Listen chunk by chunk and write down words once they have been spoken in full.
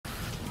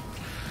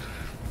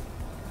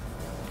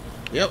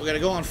Yep, we gotta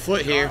go on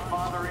foot here.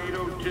 Father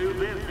 802,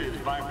 this is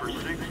Viper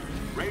 6.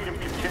 Rate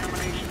of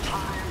contamination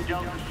high in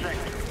Delta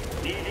Sector.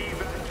 DD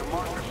back to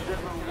marker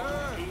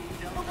 718.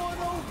 Come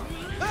on over.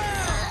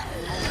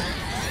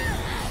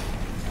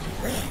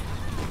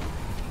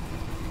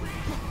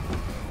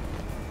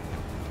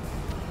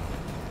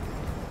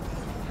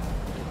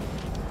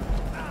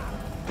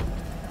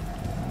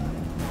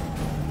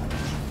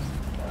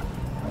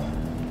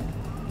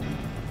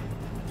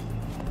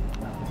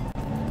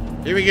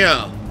 Here we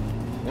go.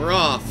 We're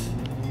off.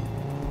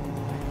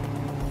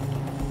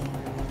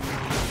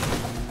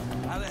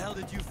 How the hell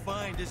did you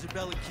find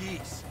Isabella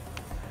Keys?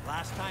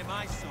 Last time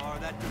I saw her,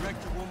 that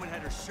director woman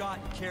had her shot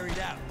and carried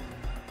out.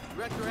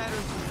 Director had her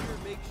in your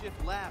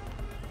makeshift lab.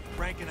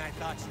 Frank and I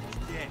thought she was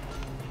dead.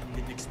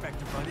 Didn't expect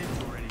to run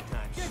into her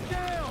anytime soon. Get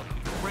down!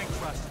 Frank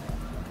trusted her,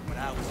 but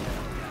I was head of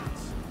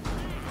doubts.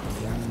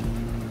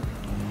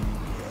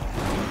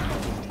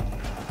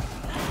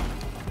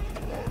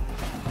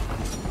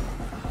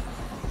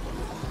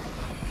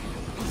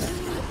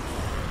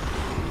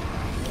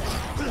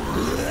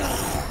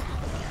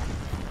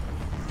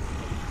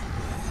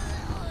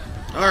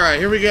 All right,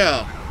 here we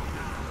go. Here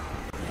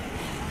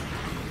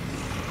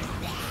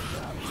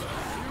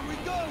we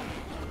go!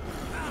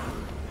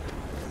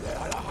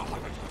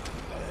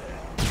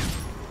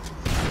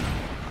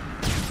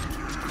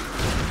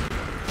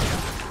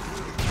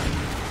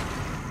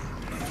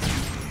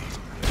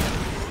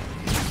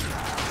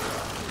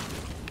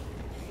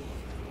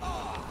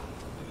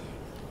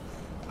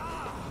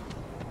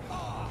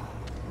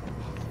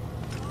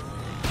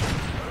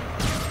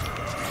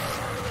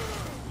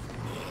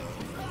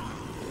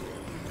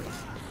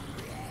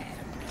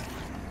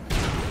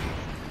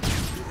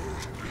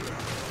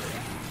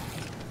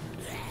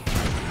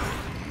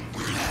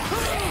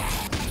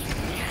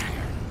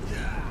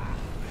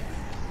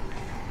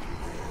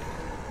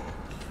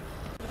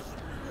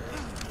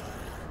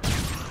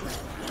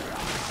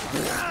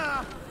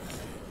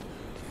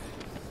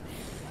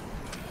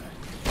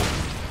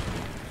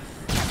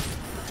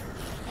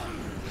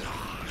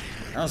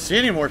 I don't see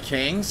any more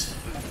kings.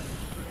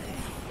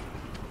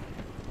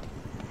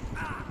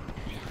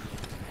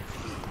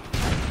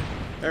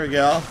 There we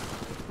go.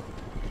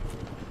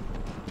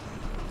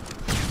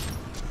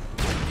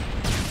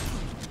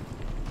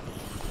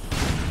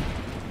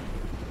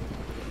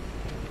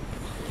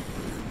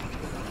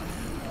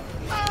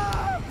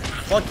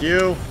 Fuck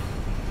you.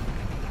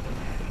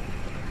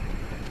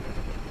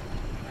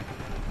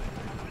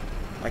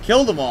 I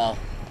killed them all.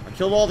 I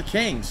killed all the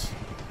kings.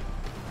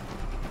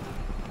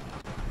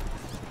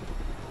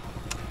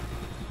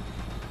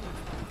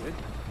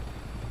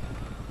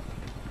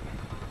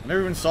 I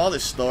never even saw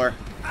this store.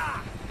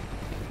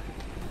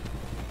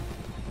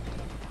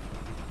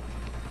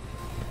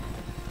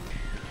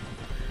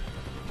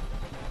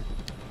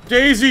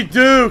 Daisy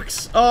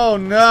Dukes! Oh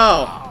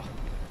no!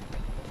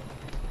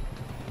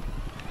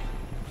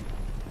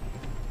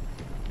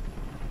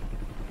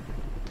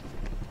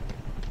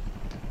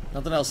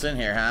 Nothing else in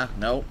here, huh?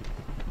 Nope.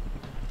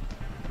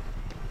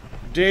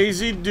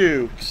 Daisy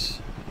Dukes.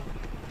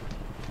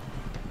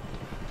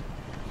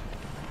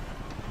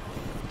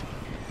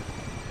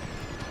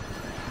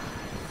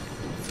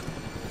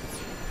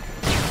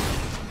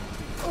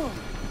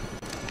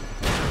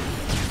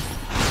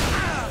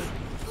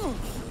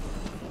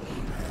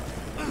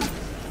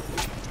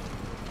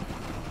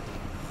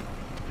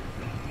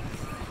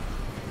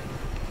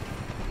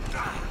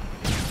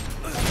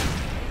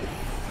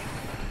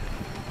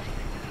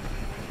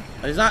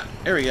 He's not.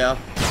 There we go.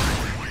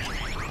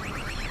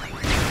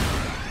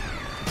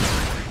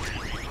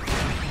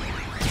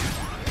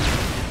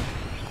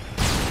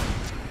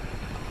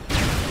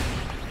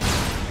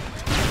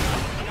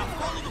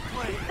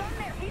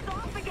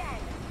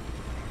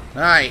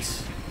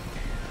 Nice.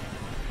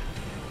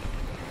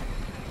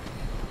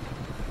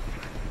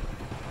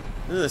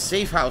 This is a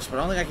safe house, but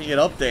I don't think I can get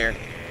up there.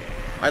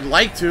 I'd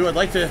like to. I'd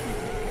like to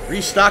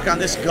restock on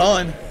this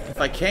gun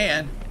if I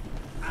can.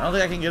 I don't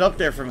think I can get up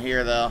there from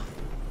here, though.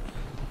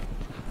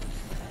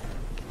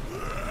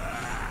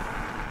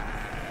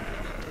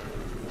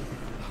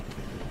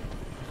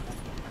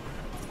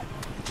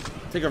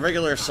 Take a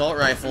regular assault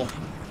rifle.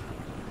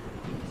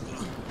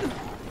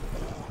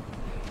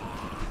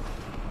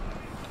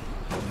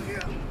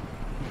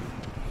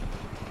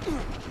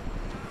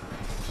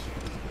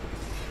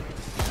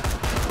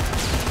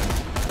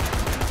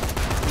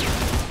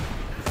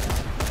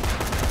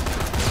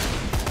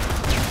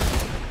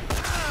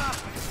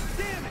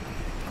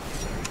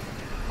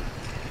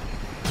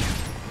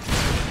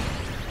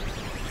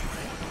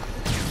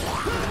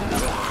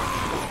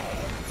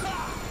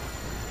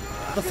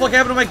 What the fuck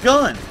happened to my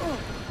gun?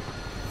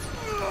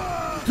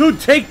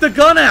 Dude, take the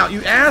gun out,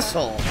 you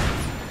asshole!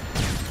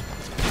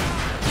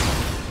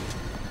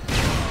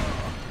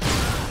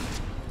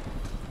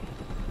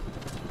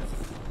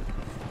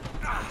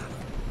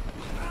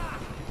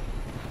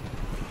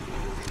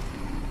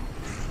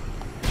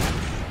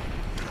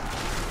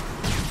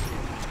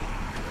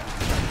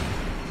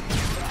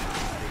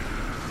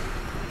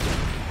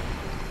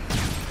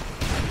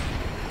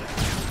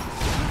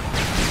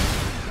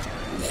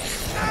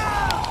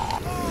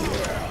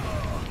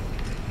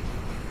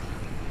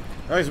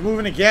 Oh, he's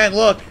moving again.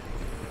 Look.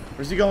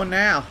 Where's he going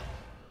now?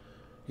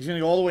 He's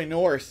gonna go all the way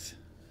north,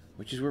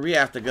 which is where we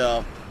have to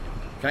go.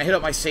 Can I hit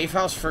up my safe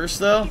house first,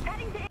 though?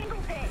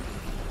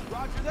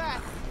 Roger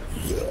that.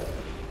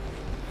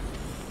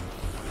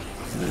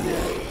 Let's do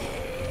this.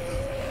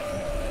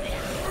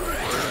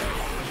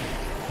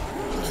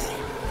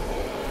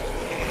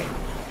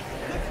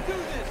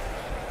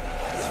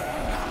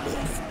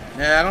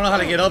 Yeah, I don't know how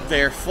to get up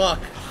there. Fuck.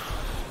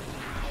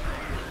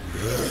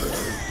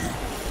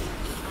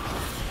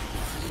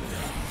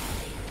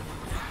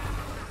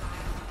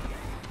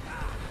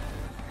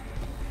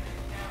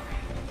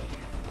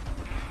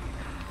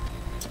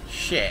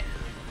 Shit.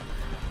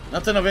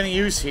 Nothing of any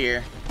use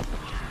here.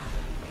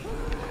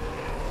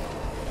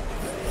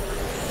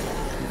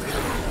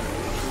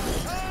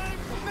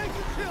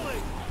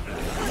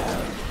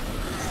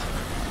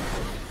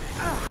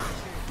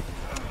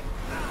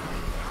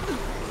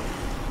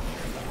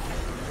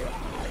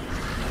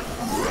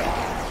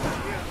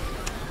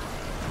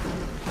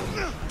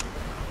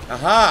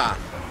 Aha!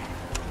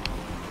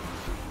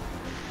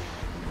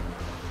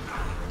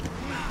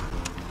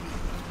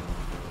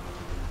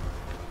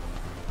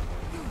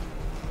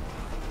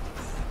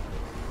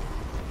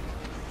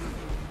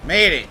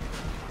 Made it!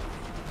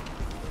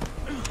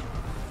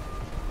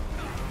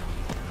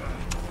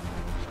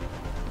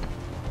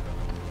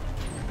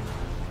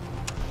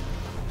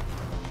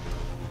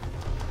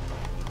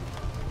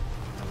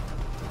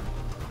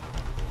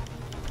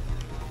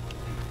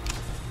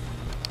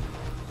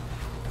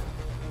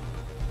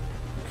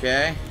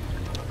 Okay.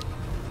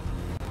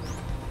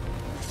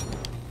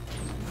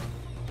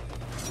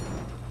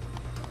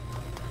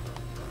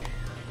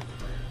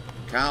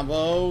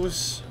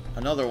 Combos.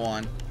 Another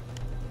one.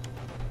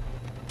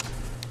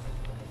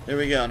 There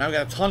we go. Now we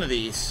got a ton of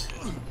these.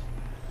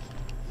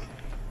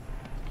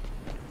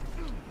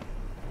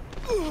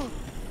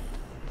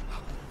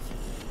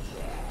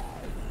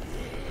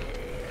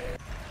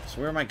 So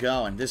where am I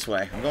going? This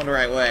way. I'm going the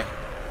right way.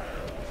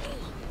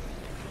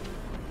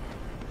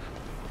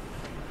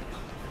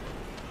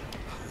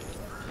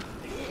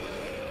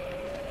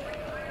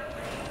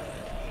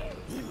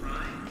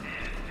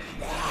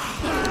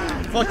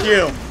 Fuck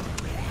you.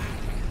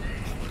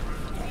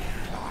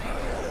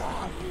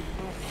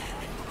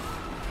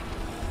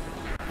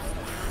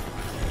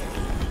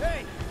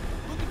 Hey,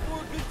 looking for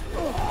a good...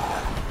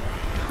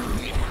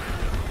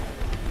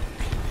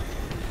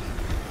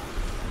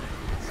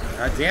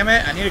 God damn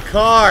it, I need a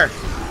car.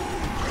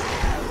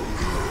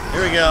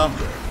 Here we go.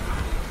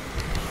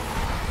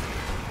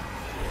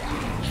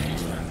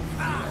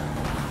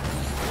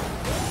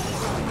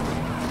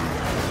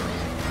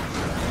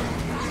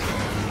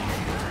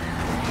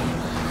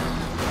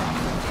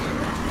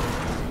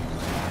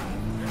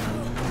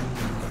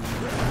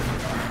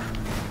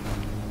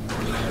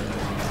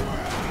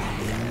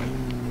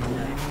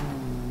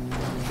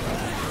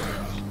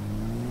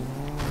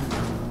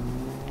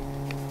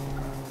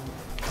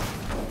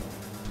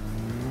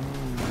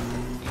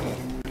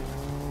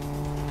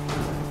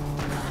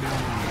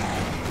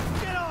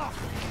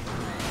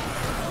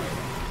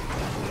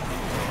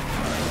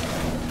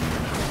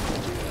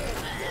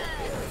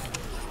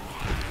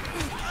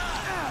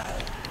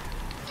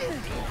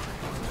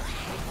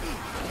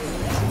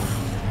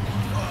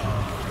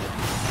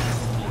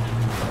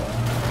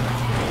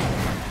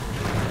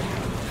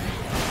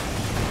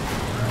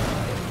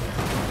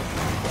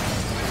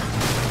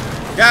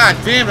 God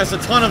damn, that's a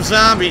ton of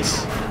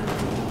zombies.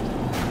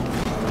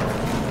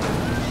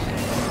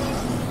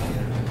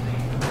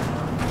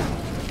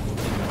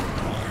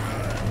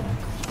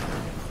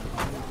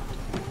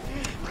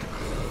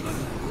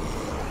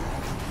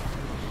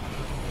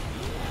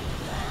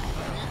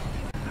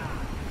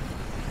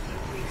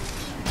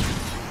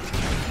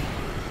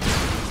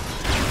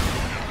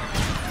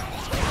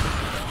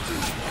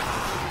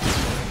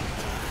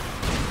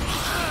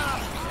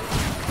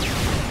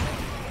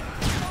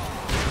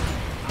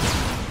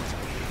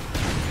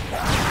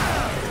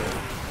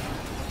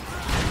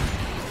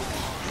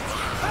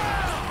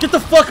 Get the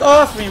fuck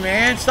off me,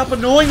 man! Stop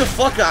annoying the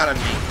fuck out of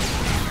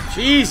me!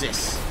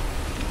 Jesus!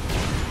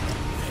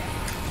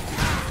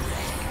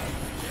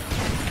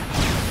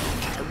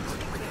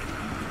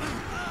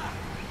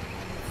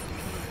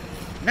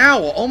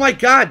 Now, oh my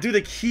god, dude,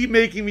 they keep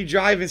making me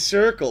drive in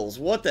circles.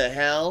 What the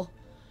hell?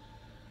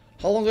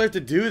 How long do I have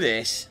to do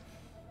this?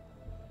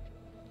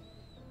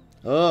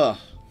 Ugh.